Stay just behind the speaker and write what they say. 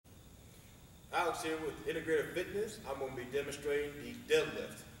Alex here with Integrative Fitness. I'm going to be demonstrating the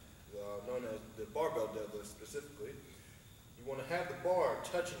deadlift, known as the barbell deadlift specifically. You want to have the bar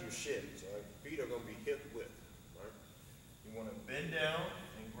touching your shins. Right? Feet are going to be hip width. Right? You want to bend down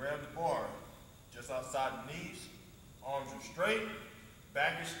and grab the bar just outside the knees. Arms are straight,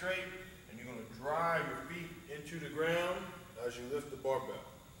 back is straight, and you're going to drive your feet into the ground as you lift the barbell.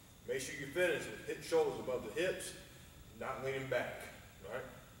 Make sure you finish with hip shoulders above the hips, not leaning back. Right?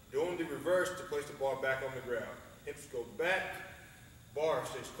 Doing the reverse to place the bar back on the ground. Hips go back, bar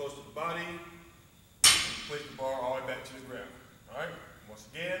stays close to the body, and place the bar all the way back to the ground. Alright? Once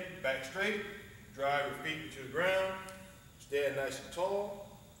again, back straight, drive your feet into the ground, stand nice and tall,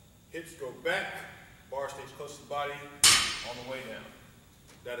 hips go back, bar stays close to the body, on the way down.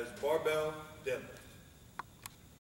 That is barbell deadlift.